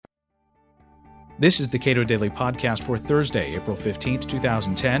This is the Cato Daily Podcast for Thursday, April 15th,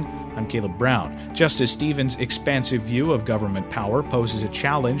 2010. I'm Caleb Brown. Justice Stevens' expansive view of government power poses a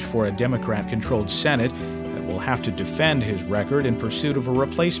challenge for a Democrat-controlled Senate that will have to defend his record in pursuit of a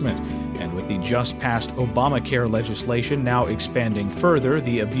replacement. And with the just-passed Obamacare legislation now expanding further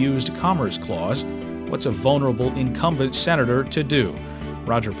the Abused Commerce Clause, what's a vulnerable incumbent senator to do?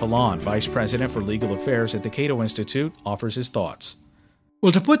 Roger Pilon, Vice President for Legal Affairs at the Cato Institute, offers his thoughts.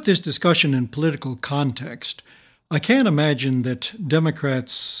 Well, to put this discussion in political context, I can't imagine that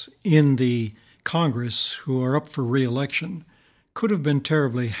Democrats in the Congress who are up for re-election could have been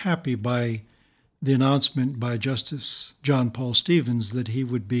terribly happy by the announcement by Justice John Paul Stevens that he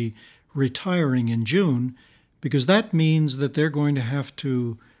would be retiring in June, because that means that they're going to have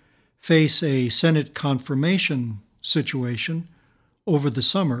to face a Senate confirmation situation over the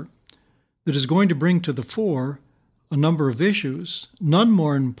summer that is going to bring to the fore a number of issues, none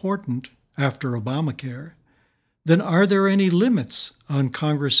more important after Obamacare than are there any limits on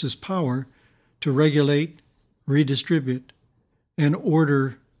Congress's power to regulate, redistribute, and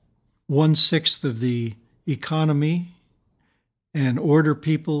order 1/6 of the economy and order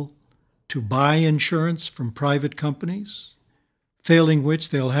people to buy insurance from private companies, failing which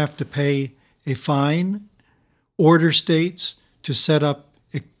they'll have to pay a fine, order states to set up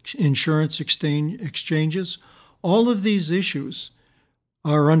insurance exchanges. All of these issues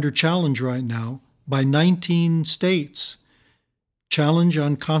are under challenge right now by 19 states, challenge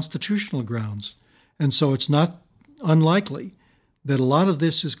on constitutional grounds. And so it's not unlikely that a lot of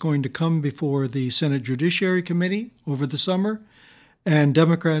this is going to come before the Senate Judiciary Committee over the summer, and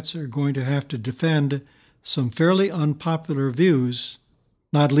Democrats are going to have to defend some fairly unpopular views,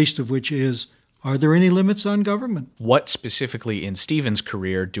 not least of which is, are there any limits on government? What specifically in Stevens'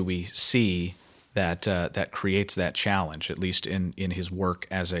 career do we see that creates that challenge, at least in his work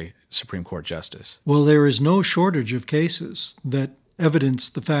as a Supreme Court justice? Well, there is no shortage of cases that evidence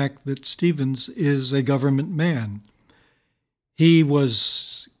the fact that Stevens is a government man. He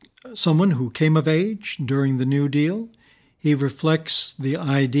was someone who came of age during the New Deal. He reflects the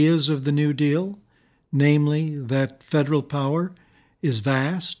ideas of the New Deal, namely that federal power is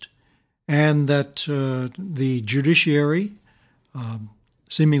vast and that the judiciary,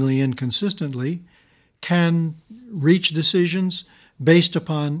 seemingly inconsistently, can reach decisions based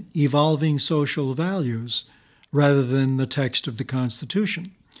upon evolving social values rather than the text of the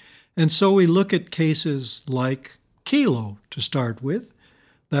Constitution. And so we look at cases like Kelo to start with.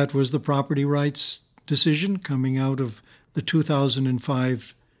 That was the property rights decision coming out of the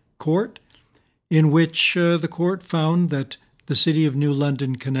 2005 court, in which the court found that the city of New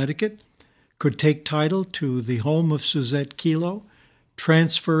London, Connecticut, could take title to the home of Suzette Kelo,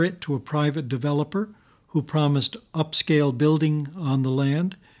 transfer it to a private developer who promised upscale building on the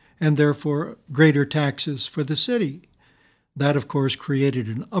land and therefore greater taxes for the city. That, of course, created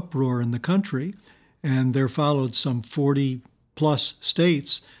an uproar in the country, and there followed some 40-plus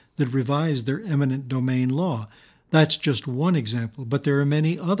states that revised their eminent domain law. That's just one example, but there are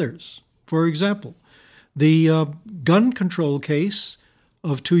many others. For example, the gun control case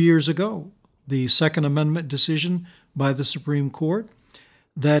of 2 years ago, the Second Amendment decision by the Supreme Court,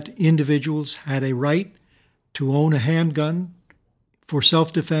 that individuals had a right to own a handgun for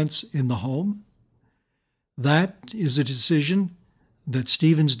self-defense in the home. That is a decision that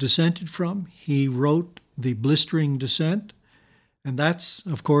Stevens dissented from. He wrote the blistering dissent, and that's,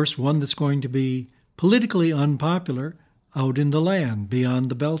 of course, one that's going to be politically unpopular out in the land beyond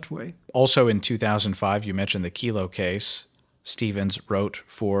the Beltway. Also in 2005, you mentioned the Kelo case. Stevens wrote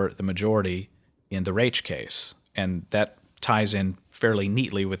for the majority in the Raich case, and that ties in fairly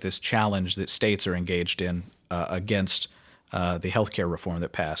neatly with this challenge that states are engaged in against the healthcare reform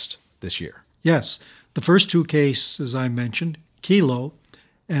that passed this year. Yes. The first two cases I mentioned, Kelo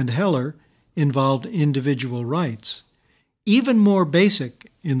and Heller, involved individual rights. Even more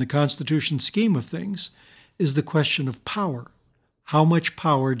basic in the Constitution's scheme of things is the question of power. How much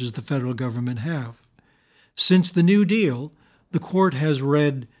power does the federal government have? Since the New Deal, the court has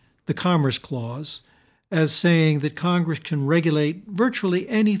read the Commerce Clause as saying that Congress can regulate virtually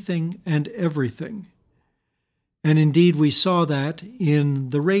anything and everything. And indeed, we saw that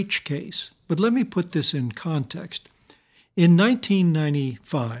in the Raich case. But let me put this in context. In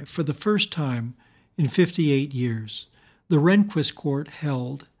 1995, for the first time in 58 years, the Rehnquist Court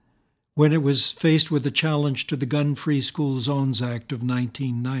held, when it was faced with a challenge to the Gun-Free School Zones Act of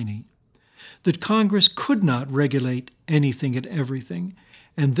 1990, that Congress could not regulate anything and everything,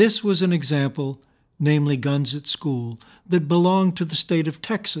 and this was an example, namely guns at school, that belonged to the state of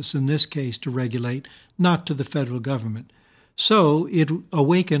Texas in this case to regulate, not to the federal government. So it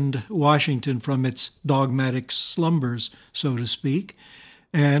awakened Washington from its dogmatic slumbers, so to speak,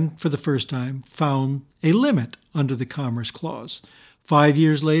 and for the first time found a limit under the Commerce Clause. 5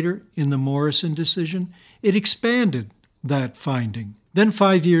 years later, in the Morrison decision, it expanded that finding. Then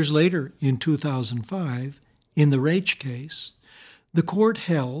 5 years later, in 2005, in the Raich case, the court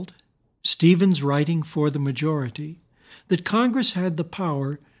held, Stevens writing for the majority, that Congress had the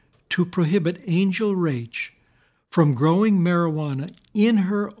power to prohibit Angel Raich from growing marijuana in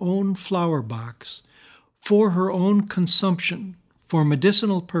her own flower box for her own consumption for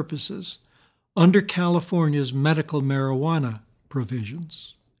medicinal purposes under California's medical marijuana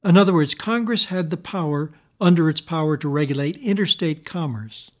provisions. In other words, Congress had the power, under its power to regulate interstate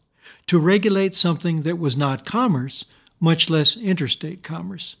commerce, to regulate something that was not commerce, much less interstate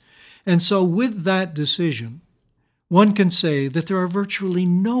commerce. And so with that decision, one can say that there are virtually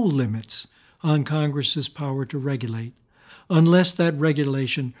no limits on Congress's power to regulate, unless that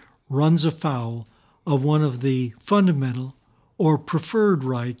regulation runs afoul of one of the fundamental or preferred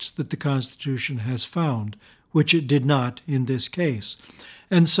rights that the Constitution has found, which it did not in this case.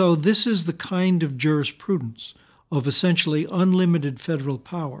 And so this is the kind of jurisprudence of essentially unlimited federal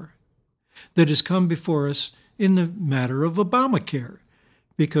power that has come before us in the matter of Obamacare.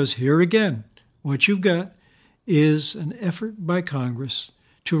 Because here again, what you've got is an effort by Congress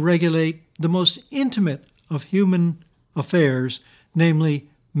to regulate the most intimate of human affairs, namely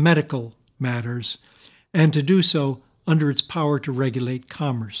medical matters, and to do so under its power to regulate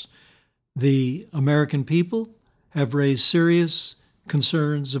commerce. The American people have raised serious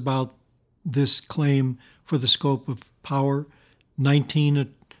concerns about this claim for the scope of power.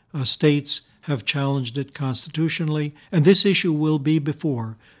 19 states have challenged it constitutionally, and this issue will be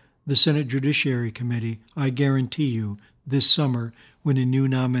before the Senate Judiciary Committee, I guarantee you, this summer when a new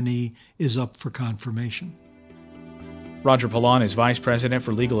nominee is up for confirmation. Roger Pilon is Vice President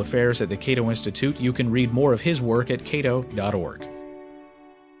for Legal Affairs at the Cato Institute. You can read more of his work at cato.org.